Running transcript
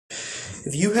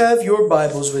If you have your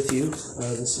Bibles with you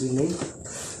this evening,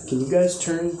 can you guys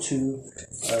turn to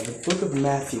the book of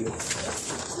Matthew?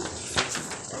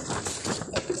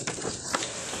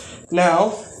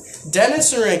 Now,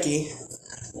 Dennis and Ricky,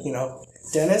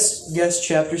 Dennis guessed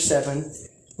chapter 7,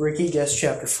 Ricky guessed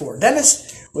chapter 4.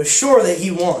 Dennis was sure that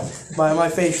he won by my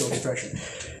facial expression.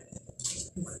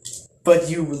 But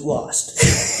you lost.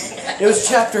 It was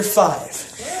chapter 5.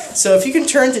 So if you can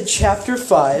turn to chapter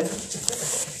 5,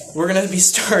 we're going to be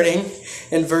starting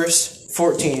in verse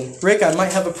 14. Rick, I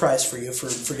might have a prize for you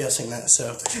for guessing that.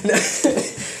 So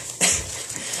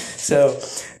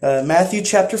Matthew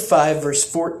chapter 5, verse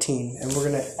 14. And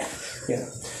we're going to,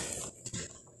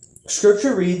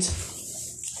 Scripture reads,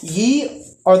 "Ye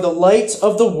are the lights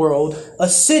of the world. A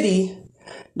city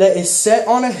that is set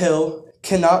on a hill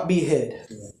cannot be hid.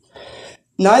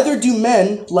 Neither do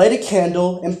men light a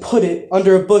candle and put it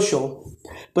under a bushel,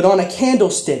 but on a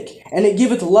candlestick, and it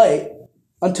giveth light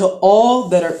unto all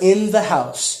that are in the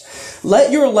house.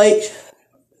 Let your light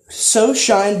so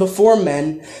shine before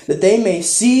men, that they may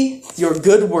see your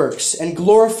good works, and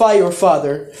glorify your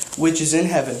Father which is in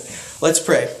heaven." Let's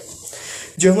pray.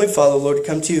 Dear Heavenly Father, Lord, to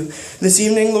come to you this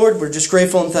evening, Lord, we're just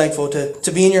grateful and thankful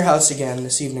to be in your house again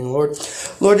this evening, Lord.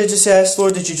 Lord, I just ask,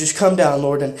 Lord, that you just come down,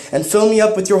 Lord, and fill me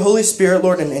up with your Holy Spirit,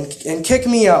 Lord, and kick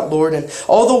me out, Lord, and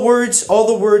all the words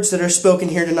that are spoken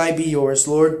here tonight be yours,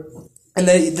 Lord. And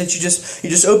that you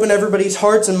just open everybody's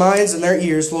hearts and minds and their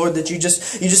ears, Lord, that you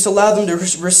just allow them to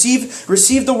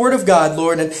receive the word of God,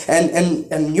 Lord,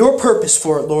 and your purpose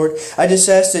for it, Lord. I just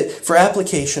ask that for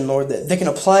application, Lord, that they can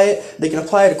apply it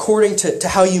according to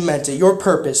how you meant it, your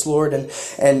purpose, Lord, and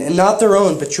not their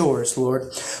own, but yours,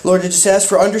 Lord. Lord, I just ask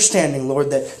for understanding, Lord,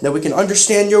 that we can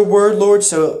understand your word, Lord,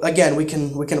 so again we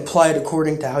can apply it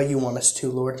according to how you want us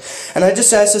to, Lord. And I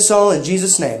just ask this all in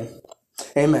Jesus' name.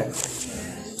 Amen.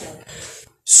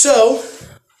 So,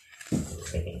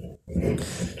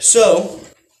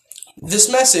 this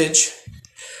message,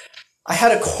 I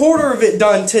had a quarter of it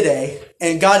done today,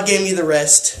 and God gave me the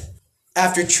rest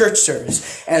after church service.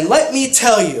 And let me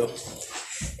tell you,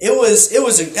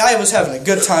 I was having a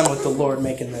good time with the Lord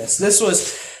making this. This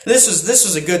was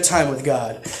a good time with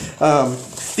God.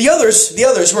 The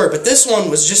others were, but this one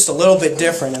was just a little bit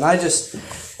different, and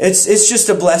It's just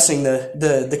a blessing,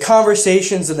 the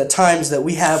conversations and the times that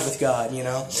we have with God, It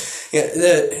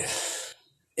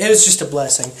was just a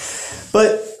blessing.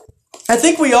 But I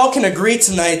think we all can agree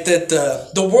tonight that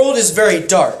the world is very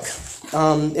dark.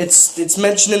 It's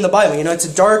mentioned in the Bible,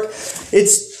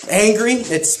 it's angry,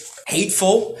 it's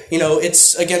hateful,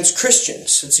 it's against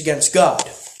Christians, it's against God.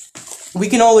 We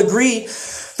can all agree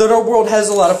that our world has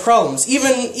a lot of problems.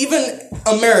 Even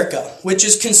America, which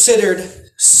is considered a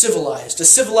civilized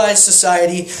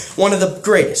society, one of the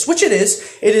greatest, which it is.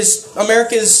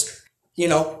 America's,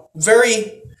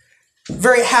 very,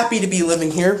 very happy to be living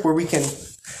here, where we can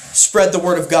spread the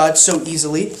word of God so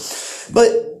easily. But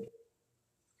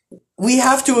we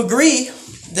have to agree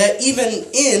that even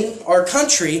in our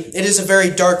country, it is a very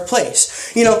dark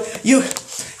place. You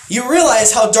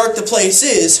realize how dark the place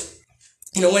is.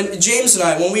 When James and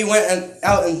I, when we went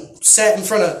out and sat in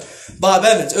front of Bob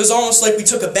Evans, it was almost like we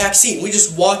took a back seat and we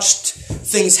just watched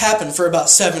things happen for about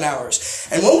 7 hours.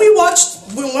 And when we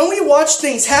watched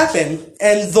things happen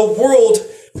and the world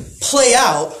play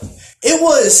out, it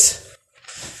was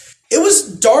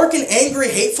dark and angry,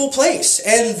 hateful place.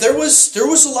 And there was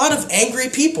a lot of angry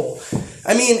people.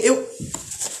 I mean,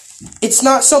 it's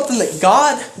not something that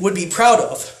God would be proud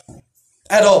of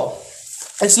at all.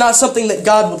 It's not something that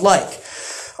God would like.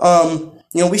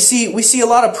 We see a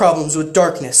lot of problems with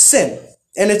darkness, sin,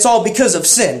 and it's all because of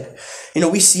sin.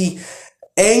 We see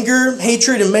anger,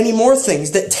 hatred, and many more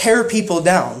things that tear people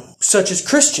down, such as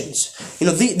Christians.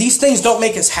 These things don't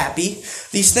make us happy.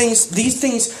 These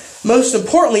things, most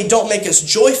importantly, don't make us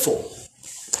joyful.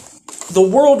 The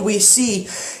world we see,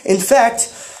 in fact,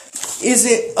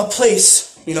 isn't a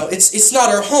place. It's not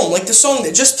our home. Like the song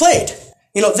that just played.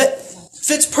 That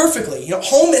fits perfectly.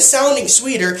 Home is sounding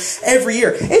sweeter every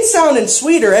year. It's sounding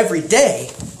sweeter every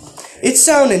day. It's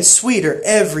sounding sweeter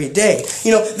every day.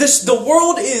 The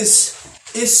world is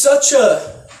such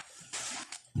a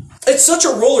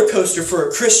roller coaster for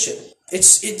a Christian. It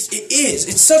is.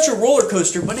 It's such a roller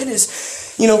coaster, but it is.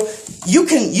 You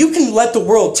can let the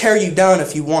world tear you down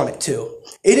if you want it to.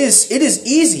 It is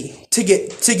easy to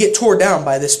get torn down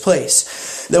by this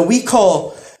place that we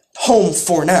call home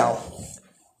for now.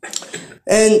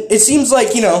 And it seems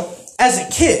like, as a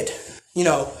kid,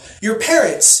 your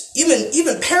parents,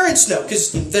 even parents know,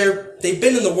 because they're they've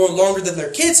been in the world longer than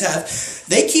their kids have,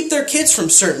 they keep their kids from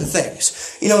certain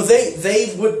things.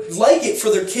 They would like it for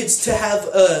their kids to have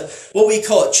what we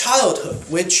call a childhood,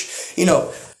 which,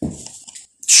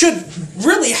 should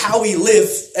really how we live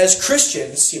as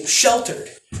Christians, sheltered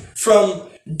from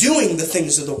doing the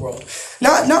things of the world.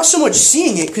 Not so much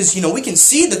seeing it, because, we can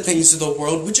see the things of the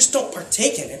world, we just don't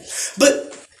partake in it.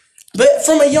 But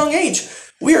from a young age,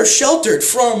 we are sheltered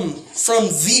from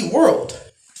the world,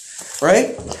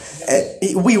 right?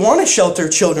 We want to shelter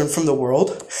children from the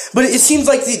world, but it seems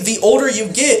like the older you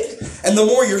get and the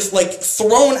more you're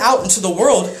thrown out into the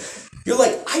world, you're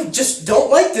like, I just don't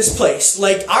like this place.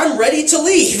 I'm ready to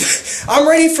leave. I'm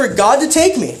ready for God to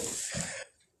take me.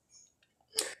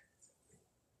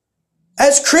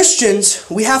 As Christians,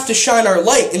 we have to shine our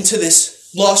light into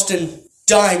this lost and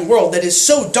dying world that is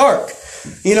so dark.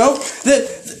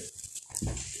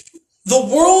 The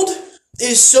world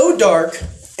is so dark,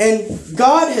 and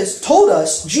God has told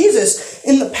us, Jesus,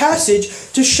 in the passage,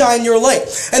 to shine your light.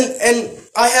 And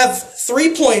I have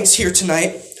 3 points here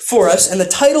tonight for us, and the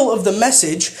title of the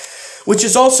message, which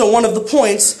is also one of the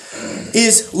points,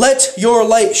 is Let Your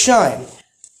Light Shine.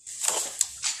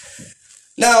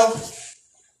 Now,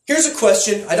 here's a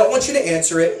question. I don't want you to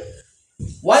answer it.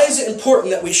 Why is it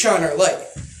important that we shine our light?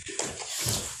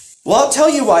 Well, I'll tell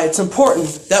you why it's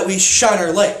important that we shine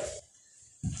our light.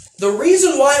 The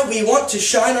reason why we want to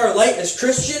shine our light as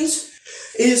Christians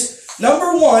is,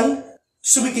 number one,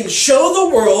 so we can show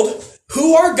the world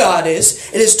who our God is.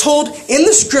 It is told in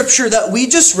the scripture that we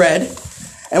just read,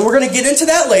 and we're going to get into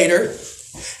that later.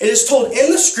 It is told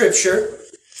in the scripture.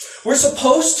 We're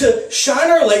supposed to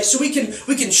shine our light so we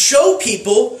can show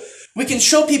people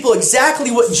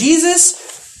exactly what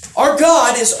Jesus, our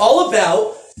God, is all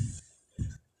about.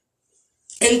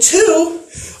 And 2,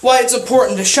 why it's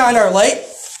important to shine our light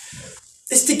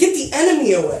is to get the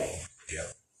enemy away. Yeah.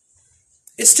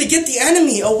 It's to get the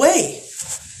enemy away.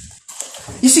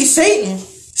 You see,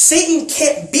 Satan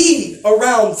can't be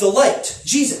around the light,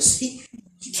 Jesus. He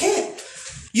can't.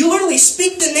 You literally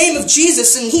speak the name of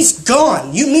Jesus and he's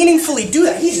gone. You meaningfully do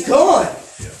that. He's gone.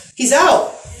 He's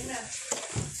out.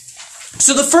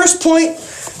 So the first point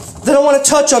that I want to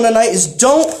touch on tonight is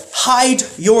don't hide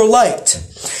your light.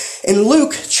 In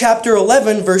Luke chapter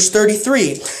 11, verse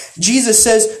 33, Jesus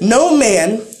says, No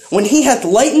man, when he hath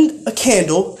lightened a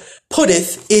candle,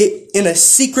 putteth it in a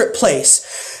secret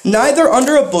place, neither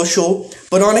under a bushel,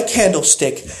 but on a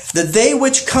candlestick, that they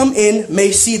which come in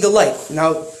may see the light.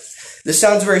 Now, this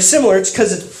sounds very similar. It's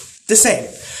because it's the same.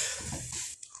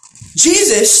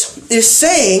 Jesus is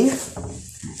saying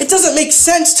it doesn't make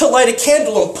sense to light a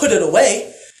candle and put it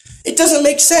away. It doesn't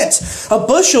make sense. A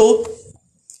bushel,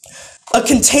 a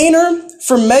container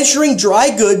for measuring dry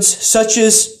goods such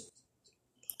as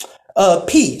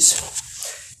peas.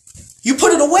 You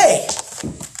put it away.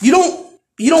 You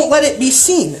don't let it be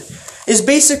seen. Is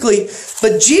basically,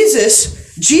 but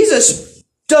Jesus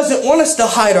doesn't want us to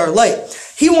hide our light.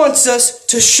 He wants us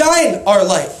to shine our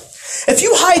light. If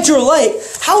you hide your light,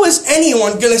 how is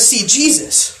anyone going to see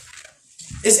Jesus?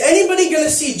 Is anybody going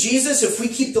to see Jesus if we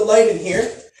keep the light in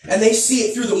here and they see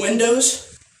it through the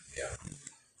windows? Yeah.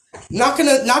 Not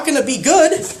gonna be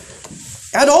good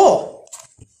at all.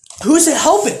 Who's it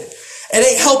helping? It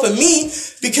ain't helping me,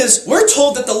 because we're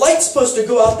told that the light's supposed to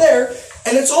go out there,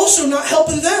 and it's also not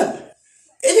helping them.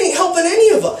 It ain't helping any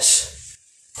of us.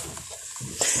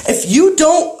 If you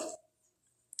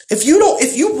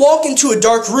walk into a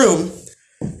dark room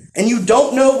and you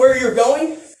don't know where you're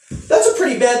going, that's a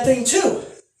pretty bad thing too.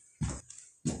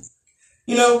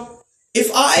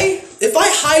 If I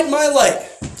hide my light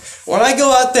when I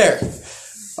go out there,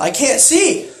 I can't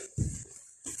see.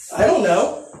 I don't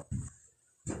know.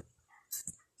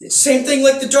 Same thing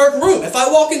like the dark room. If I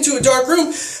walk into a dark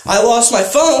room, I lost my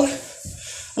phone.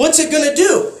 What's it going to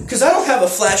do? Because I don't have a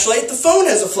flashlight. The phone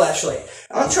has a flashlight.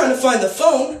 I'm trying to find the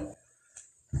phone.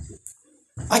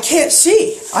 I can't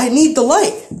see. I need the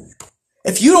light.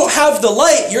 If you don't have the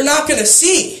light, you're not going to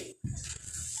see.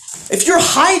 If you're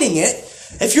hiding it,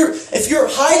 if you're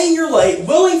hiding your light,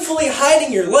 willingly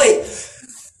hiding your light,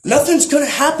 nothing's going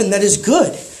to happen that is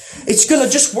good. It's going to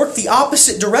just work the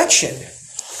opposite direction.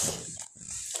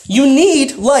 You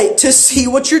need light to see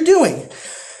what you're doing.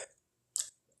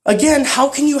 Again, how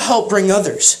can you help bring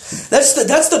others? That's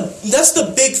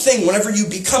the big thing whenever you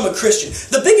become a Christian.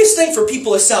 The biggest thing for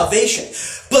people is salvation.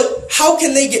 But how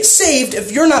can they get saved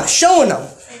if you're not showing them?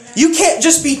 Amen. You can't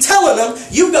just be telling them,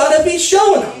 you gotta be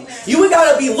showing them. Amen. You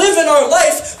gotta be living our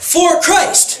life for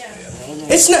Christ. Yeah.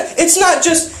 It's not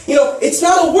just, it's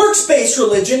not a works-based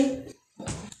religion,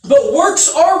 but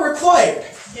works are required.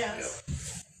 Yeah.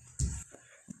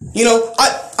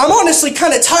 I'm honestly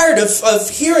kind of tired of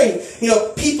hearing,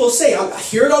 people say, I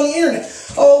hear it on the internet,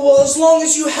 oh, well, as long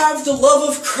as you have the love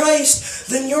of Christ,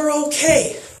 then you're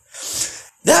okay.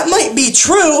 That might be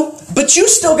true, but you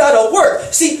still gotta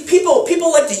work. See, people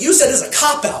like to use that as a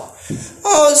cop-out.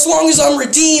 Oh, as long as I'm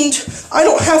redeemed, I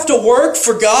don't have to work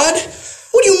for God.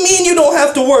 What do you mean you don't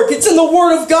have to work? It's in the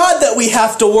Word of God that we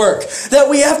have to work, that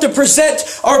we have to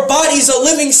present our bodies a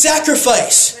living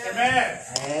sacrifice. Amen.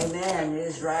 Amen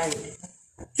is right.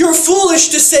 You're foolish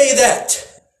to say that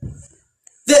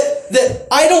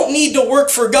I don't need to work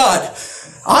for God.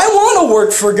 I want to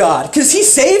work for God because He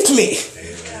saved me.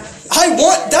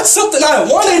 That's something I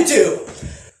want to do.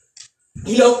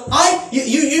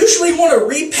 You usually want to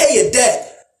repay a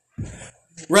debt,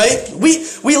 right?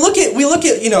 We look at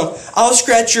I'll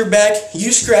scratch your back,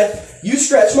 you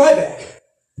scratch my back.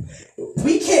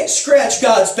 We can't scratch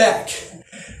God's back.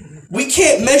 We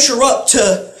can't measure up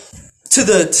to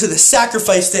the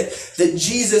sacrifice that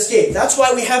Jesus gave. That's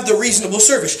why we have the reasonable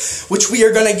service, which we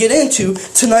are going to get into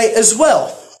tonight as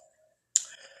well.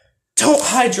 Don't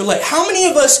hide your light. How many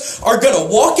of us are going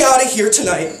to walk out of here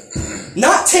tonight,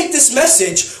 not take this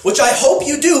message, which I hope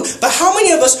you do, but how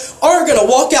many of us are going to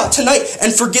walk out tonight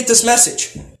and forget this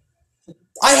message?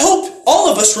 I hope all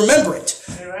of us remember it.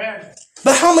 Amen.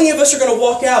 But how many of us are going to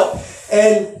walk out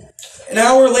and an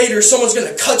hour later someone's going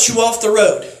to cut you off the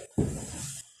road?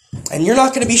 And you're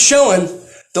not going to be showing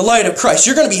the light of Christ.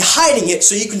 You're going to be hiding it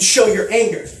so you can show your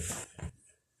anger.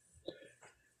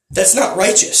 That's not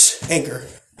righteous anger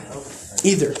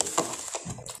either.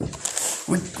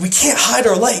 We can't hide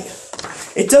our light.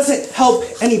 It doesn't help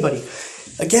anybody.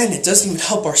 Again, it doesn't even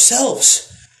help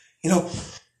ourselves.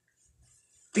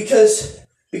 Because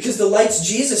the light's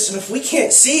Jesus, and if we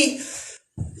can't see,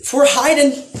 if we're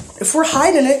hiding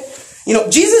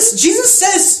it, Jesus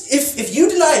says, if you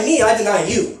deny me, I deny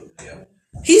you.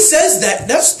 He says that.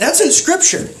 That's in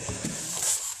Scripture.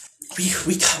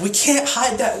 We can't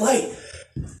hide that light.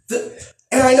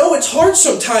 And I know it's hard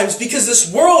sometimes because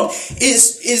this world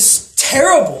is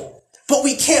terrible, but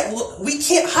we can't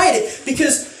hide it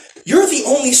because you're the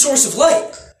only source of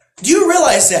light. Do you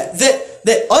realize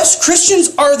that us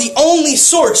Christians are the only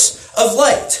source of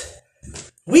light?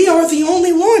 We are the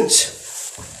only ones.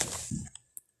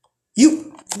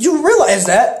 You realize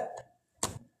that?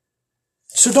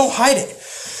 So don't hide it.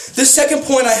 The second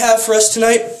point I have for us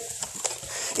tonight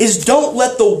is don't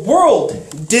let the world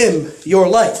dim your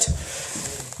light.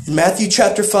 In Matthew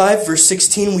chapter 5, verse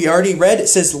 16, we already read, it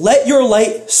says, "Let your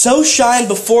light so shine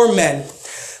before men,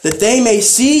 that they may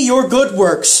see your good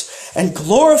works and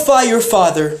glorify your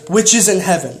Father which is in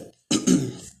heaven."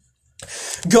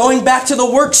 Going back to the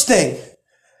works thing,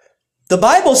 the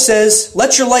Bible says,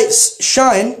 let your light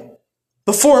shine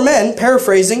before men,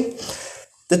 paraphrasing,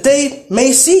 that they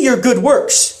may see your good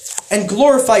works and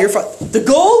glorify your Father. The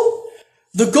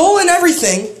goal in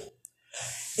everything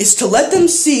is to let them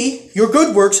see your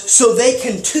good works so they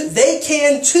can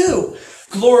too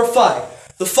glorify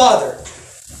the Father.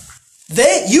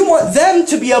 You want them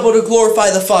to be able to glorify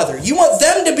the Father. You want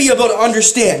them to be able to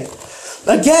understand.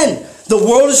 Again, the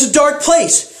world is a dark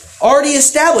place, already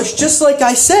established, just like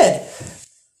I said.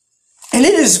 And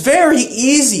it is very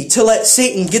easy to let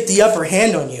Satan get the upper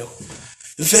hand on you.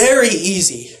 Very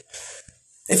easy.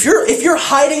 If you're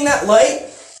hiding that light,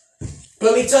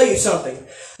 let me tell you something.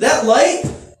 That light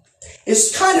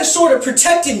is kind of sort of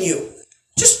protecting you.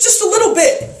 Just a little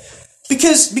bit.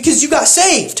 Because you got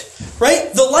saved.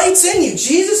 Right? The light's in you.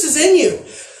 Jesus is in you.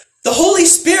 The Holy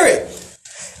Spirit.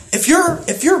 If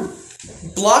you're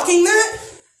blocking that,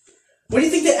 what do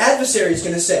you think the adversary is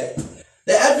going to say?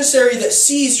 The adversary that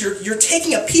sees you're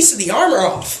taking a piece of the armor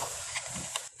off.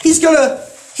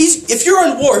 If you're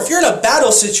in war, if you're in a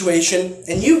battle situation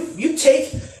and you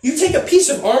take a piece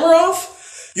of armor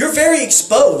off, you're very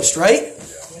exposed, right?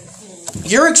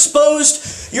 You're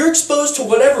exposed to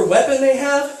whatever weapon they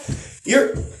have.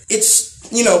 You're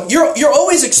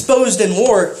always exposed in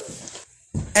war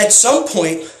at some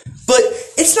point, but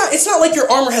it's not like your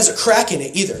armor has a crack in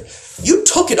it either. You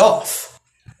took it off.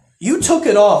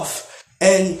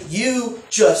 And you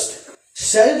just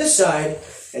set it aside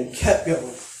and kept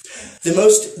going. The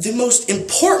most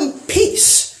important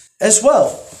piece as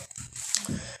well.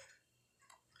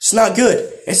 It's not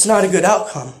good. It's not a good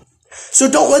outcome.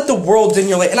 So don't let the world dim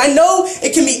your light. And I know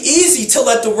it can be easy to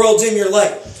let the world dim your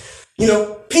light.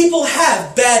 People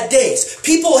have bad days.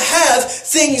 People have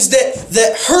things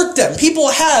that hurt them. People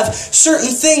have certain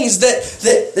things that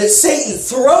Satan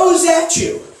throws at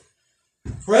you.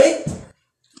 Right?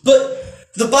 But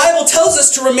the Bible tells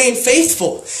us to remain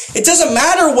faithful. It doesn't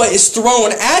matter what is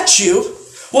thrown at you.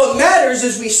 What matters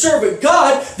is we serve a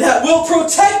God that will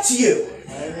protect you.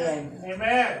 Amen.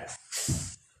 Amen.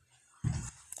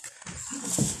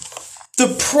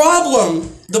 The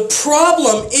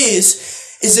problem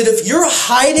is that if you're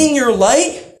hiding your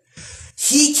light,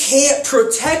 He can't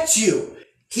protect you.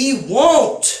 He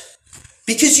won't.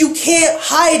 Because you can't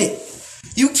hide it.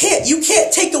 You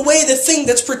can't take away the thing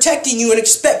that's protecting you and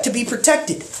expect to be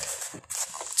protected.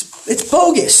 It's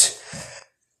bogus.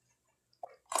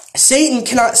 Satan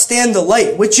cannot stand the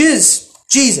light, which is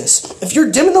Jesus. If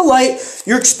you're dimming the light,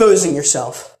 you're exposing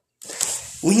yourself.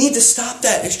 We need to stop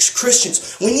that as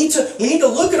Christians. We need to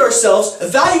look at ourselves,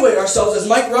 evaluate ourselves, as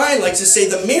Mike Ryan likes to say,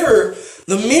 the mirror,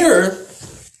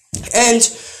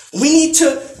 and we need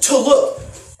to look.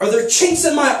 Are there chinks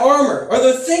in my armor? Are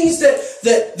there things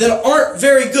that aren't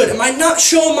very good? Am I not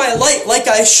showing my light like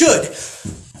I should?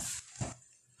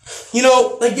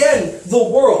 Again, the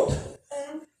world.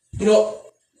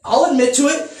 I'll admit to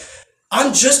it.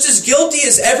 I'm just as guilty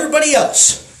as everybody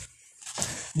else.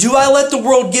 Do I let the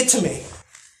world get to me?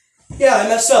 Yeah, I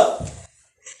mess up.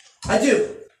 I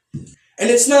do. And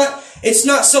it's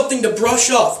not something to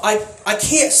brush off. I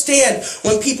can't stand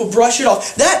when people brush it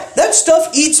off. That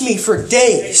stuff eats me for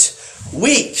days,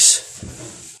 weeks.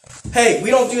 Hey,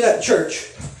 we don't do that in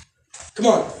church. Come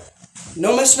on.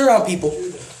 No messing around, people.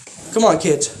 Come on,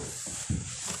 kids.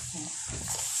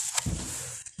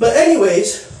 But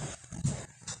anyways,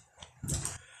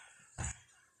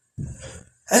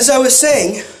 as I was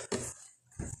saying,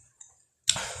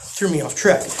 threw me off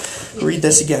track. I'll read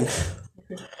this again.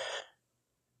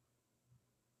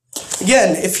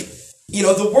 Again, if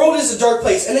the world is a dark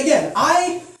place, and again,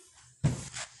 I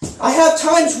have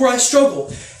times where I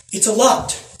struggle. It's a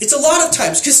lot. It's a lot of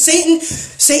times because Satan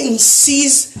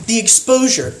sees the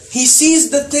exposure. He sees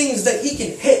the things that he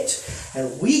can hit,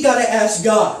 and we gotta ask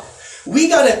God. We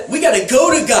gotta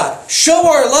go to God. Show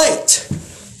our light.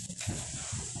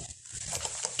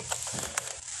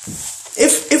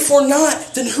 If we're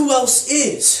not, then who else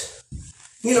is?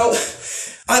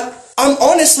 I'm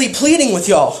honestly pleading with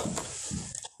y'all.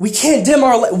 We can't dim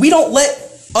our light. We don't let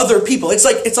other people. It's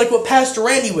like what Pastor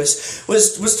Randy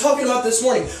was talking about this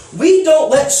morning. We don't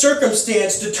let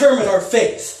circumstance determine our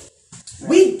faith.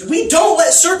 We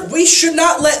should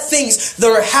not let things that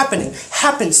are happening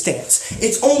happenstance.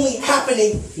 It's only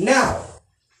happening now.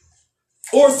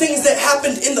 Or things that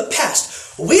happened in the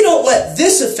past. We don't let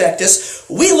this affect us.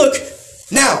 We look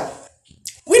now.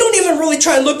 We don't even really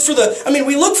try and look for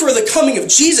we look for the coming of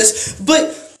Jesus,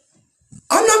 but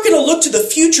I'm not going to look to the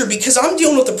future because I'm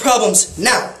dealing with the problems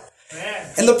now.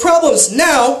 And the problems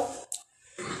now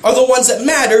are the ones that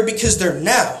matter because they're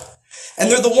now. And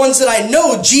they're the ones that I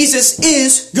know Jesus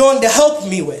is going to help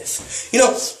me with.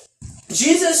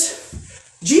 Jesus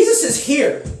is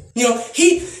here.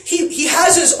 He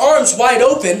has his arms wide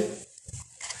open.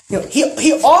 He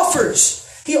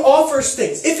offers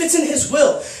things if it's in his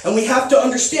will. And we have to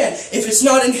understand, if it's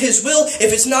not in his will,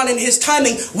 if it's not in his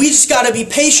timing, we just got to be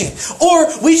patient. Or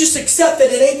we just accept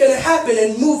that it ain't going to happen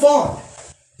and move on.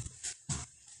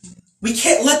 We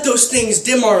can't let those things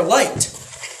dim our light.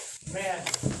 Man.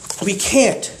 We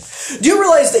can't. Do you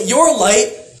realize that your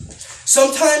light,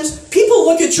 sometimes people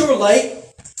look at your light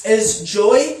as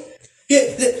joy?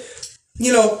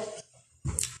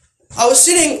 I was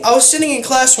sitting in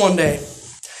class one day.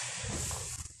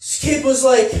 This kid was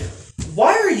like,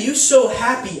 "Why are you so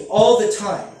happy all the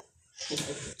time?"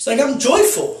 It's like, "I'm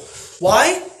joyful."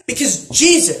 Why? Because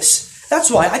Jesus. That's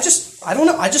why. I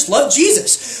just love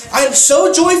Jesus. I am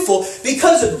so joyful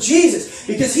because of Jesus.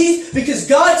 Because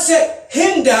God set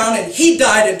him down and he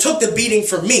died and took the beating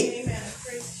for me. Amen.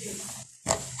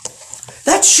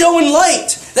 That's showing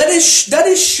light. That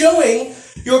is showing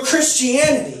your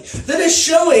Christianity. That is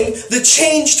showing the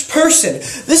changed person.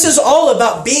 This is all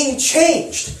about being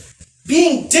changed.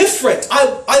 Being different.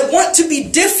 I want to be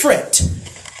different.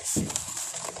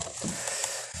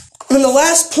 And the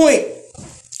last point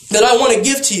that I want to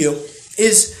give to you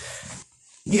is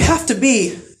you have to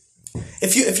be,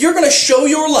 if you're going to show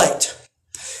your light,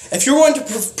 if you're going to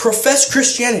profess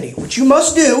Christianity, which you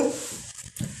must do,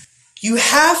 you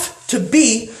have to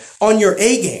be on your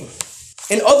A game.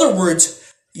 In other words,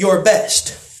 your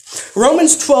best.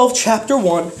 Romans 12, chapter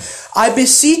 1, I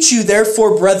beseech you,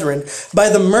 therefore, brethren, by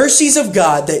the mercies of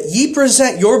God, that ye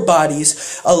present your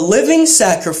bodies a living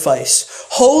sacrifice,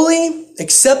 holy,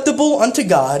 acceptable unto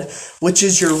God, which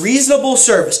is your reasonable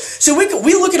service. So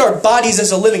we look at our bodies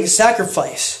as a living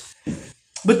sacrifice.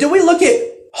 But do we look at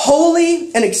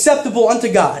holy and acceptable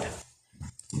unto God?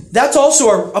 That's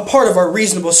also a part of our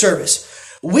reasonable service.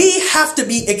 We have to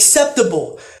be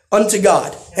acceptable unto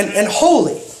God and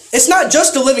holy. It's not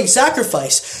just a living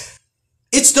sacrifice.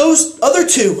 it's those other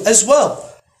two as well.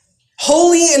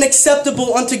 Holy and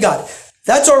acceptable unto God.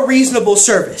 That's our reasonable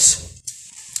service.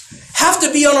 Have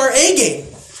to be on our A game.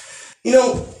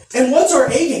 And what's our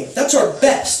A game? That's our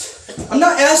best. I'm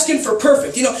not asking for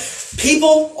perfect.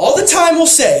 People all the time will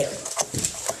say,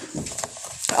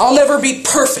 I'll never be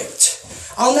perfect.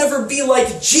 I'll never be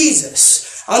like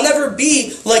Jesus. I'll never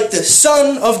be like the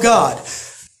Son of God.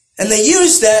 And they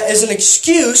use that as an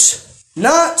excuse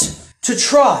not to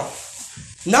try,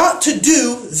 not to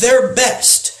do their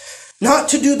best, not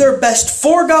to do their best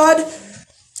for God,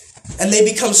 and they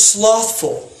become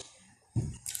slothful.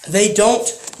 They don't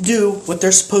do what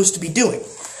they're supposed to be doing.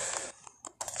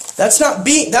 That's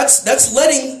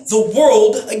letting the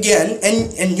world again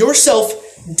and yourself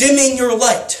dimming your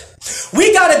light.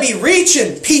 We got to be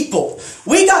reaching people.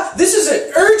 This is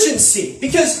an urgency,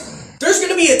 because there's going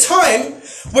to be a time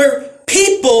where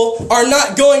people are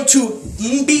not going to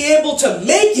be able to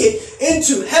make it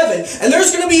into heaven. And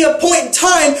there's going to be a point in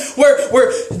time where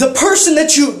the person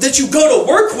that you go to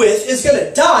work with is going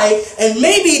to die, and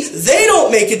maybe they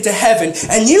don't make it to heaven.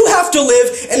 And you have to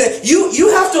live, and you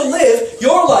have to live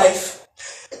your life,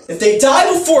 if they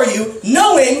die before you,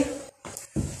 knowing,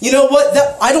 you know what,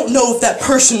 that I don't know if that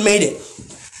person made it.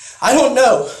 I don't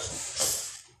know.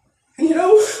 And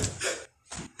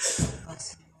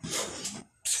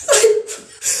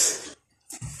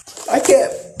I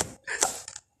can't.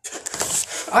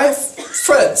 I have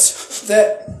friends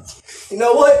that,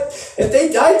 if they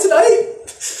died tonight,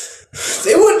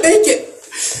 they wouldn't make it.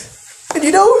 And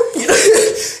you know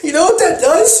what that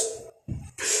does?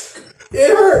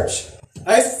 It hurts.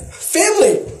 I have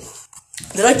family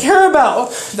that I care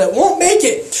about that won't make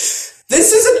it.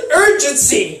 This is an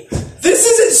urgency. This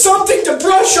isn't something to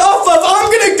brush off of. I'm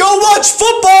going to go watch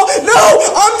football. No,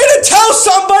 I'm going to tell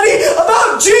somebody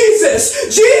about Jesus.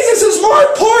 Jesus is more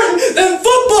important than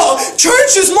football.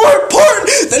 Church is more important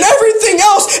than everything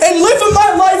else. And living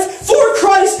my life for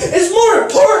Christ is more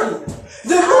important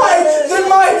than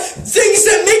my things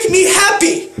that make me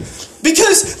happy.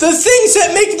 Because the things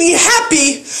that make me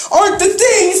happy aren't the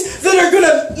things that are going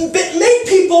to make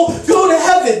people go to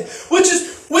heaven. Which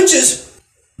is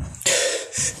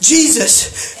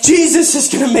Jesus. Jesus is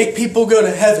going to make people go to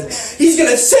heaven. He's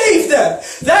going to save them.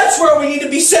 That's where we need to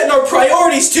be setting our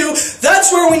priorities to.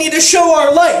 That's where we need to show our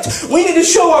light. We need to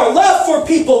show our love for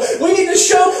people. We need to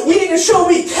show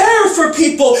we care for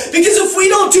people. Because if we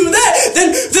don't do that,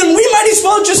 then we might as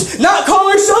well just not call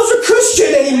ourselves a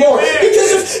Christian anymore.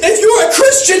 Because if you're a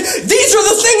Christian, these are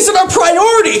the things that are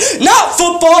priority. Not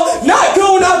football, not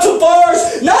going out to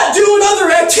bars, not doing other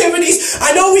activities.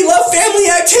 I know we love family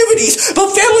activities,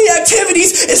 but family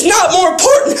activities is not more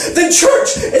important than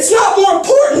church. It's not more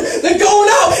important than going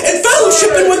out and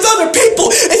fellowshipping with other people.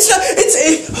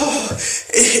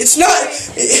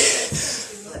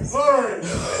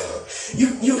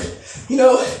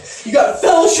 You got to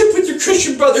fellowship with your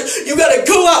Christian brothers. You got to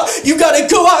go out. You got to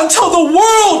go out and tell the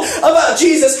world about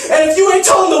Jesus. And if you ain't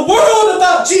telling the world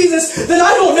about Jesus, then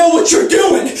I don't know what you're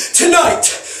doing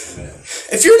tonight.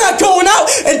 If you're not going out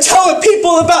and telling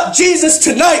people about Jesus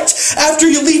tonight after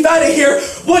you leave out of here,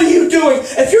 what are you doing?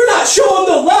 If you're not showing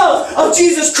the love of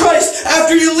Jesus Christ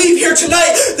after you leave here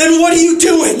tonight, then what are you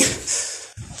doing?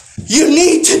 You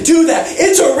need to do that.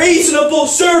 It's a reasonable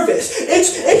service.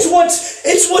 It's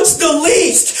what's the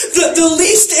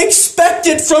least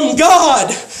expected from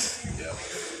God.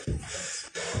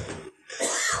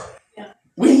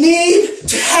 We need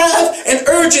to have an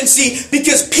urgency,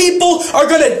 because people are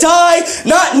going to die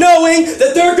not knowing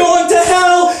that they're going to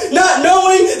hell, not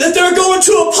knowing that they're going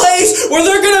to a place where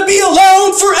they're going to be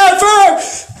alone forever.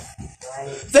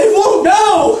 They won't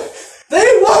know. They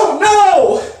won't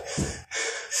know.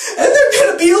 And they're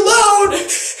going to be alone.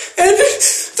 And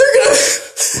they're going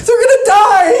to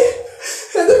die.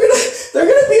 And they're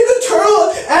going to be in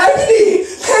eternal agony,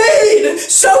 pain,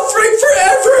 suffering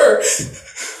forever.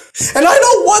 And I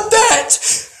don't want that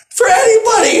for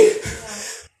anybody.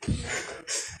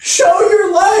 Show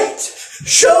your light.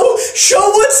 Show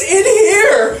what's in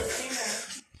here.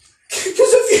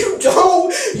 Because if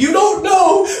you don't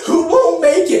know who won't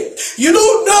make it. You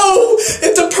don't know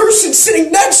if the person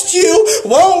sitting next to you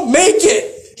won't make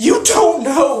it. You don't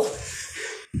know.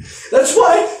 That's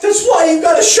why you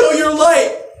got to show your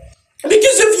light.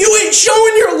 Because if you ain't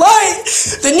showing your light,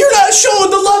 then you're not showing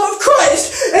the love of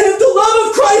Christ. And if the love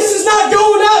of Christ is not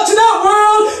going out to that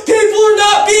world, people are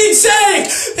not being saved.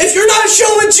 If you're not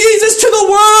showing Jesus to the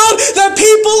world, then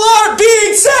people aren't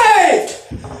being saved.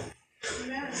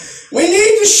 Amen. We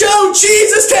need to show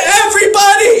Jesus to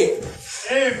everybody.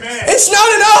 Amen. It's not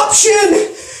an option.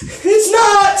 It's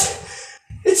not.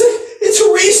 It's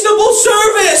a reasonable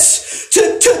service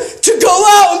to go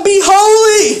out and be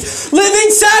holy,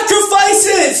 living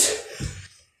sacrifices.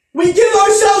 We give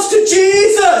ourselves to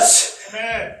Jesus.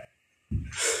 Amen.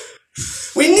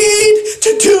 We need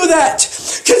to do that.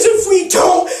 Because if we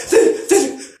don't,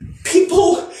 then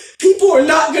people are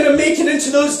not going to make it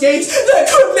into those gates. That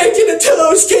could make it into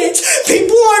those gates.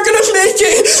 People aren't going to make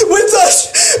it with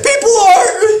us. People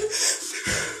aren't.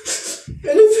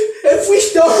 And if we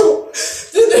don't,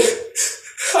 then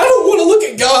I don't want to look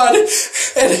at God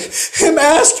and him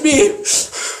ask me,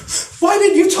 why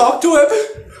did you talk to him?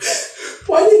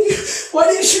 Why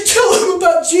did you tell him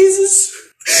about Jesus?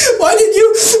 Why did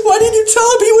you tell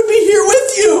him he would be here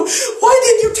with you? Why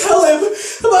did you tell him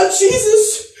about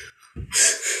Jesus?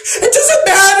 It doesn't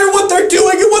matter what they're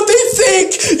doing and what they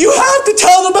think. You have to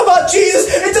tell them about Jesus.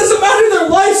 It doesn't matter their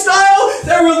lifestyle,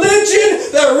 their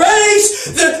religion, their race,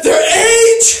 their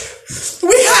age.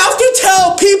 We have to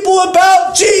tell people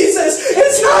about Jesus.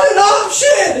 It's not an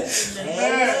option.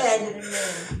 Amen.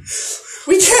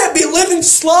 We can't be living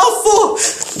slothful.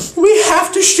 We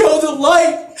have to show the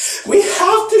light. We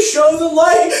have to show the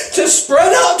light to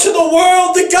spread out to the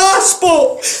world the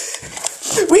gospel.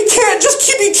 We can't just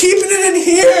keep keeping it in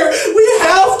here. We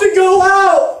have to go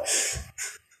out.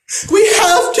 We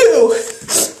have to.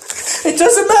 It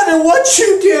doesn't matter what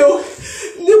you do.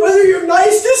 Whether you're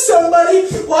nice to somebody.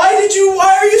 Why are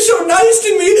you so nice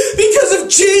to me? Because of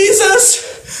Jesus.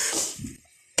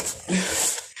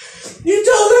 You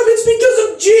tell them it's because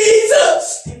of Jesus.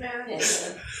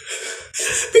 Amen.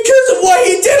 Because of what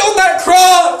he did on that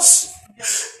cross.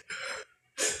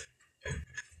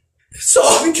 It's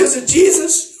all because of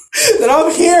Jesus that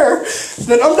I'm here.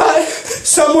 That I'm not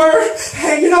somewhere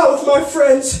hanging out with my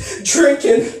friends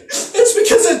drinking. It's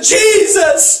because of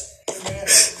Jesus.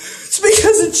 It's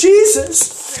because of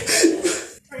Jesus.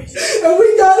 And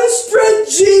we gotta spread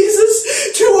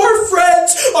Jesus to our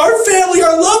friends, our family,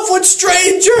 our loved ones,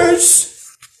 strangers.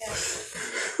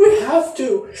 We have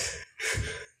to.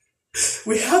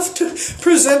 We have to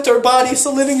present our bodies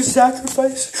a living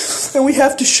sacrifice. And we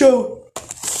have to show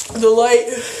the light.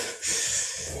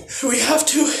 We have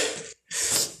to.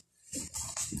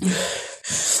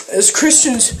 As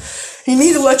Christians, you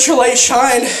need to let your light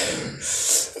shine.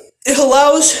 It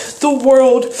allows the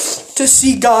world to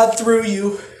see God through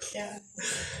you. Yeah.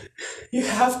 You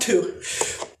have to.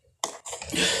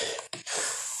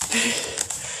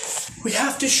 We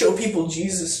have to show people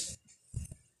Jesus.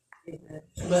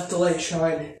 Let the light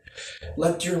shine.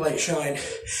 Let your light shine.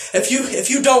 If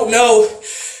you don't know,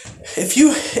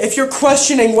 if you're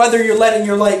questioning whether you're letting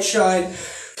your light shine,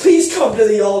 please come to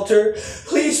the altar.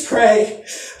 Please pray.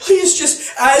 Please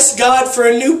just ask God for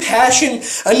a new passion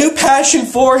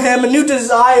for him, a new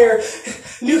desire,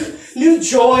 new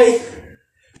joy,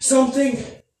 something,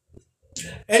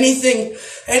 anything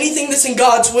that's in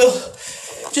God's will.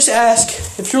 Just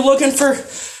ask. If you're looking for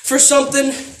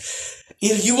something,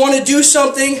 you want to do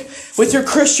something with your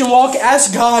Christian walk,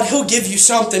 ask God. He'll give you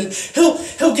something.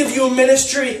 He'll give you a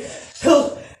ministry.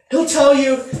 He'll tell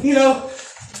you,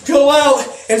 go out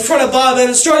in front of Bob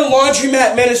and start a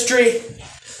laundromat ministry.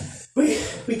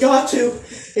 We got to.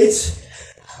 It's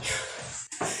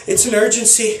an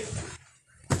urgency.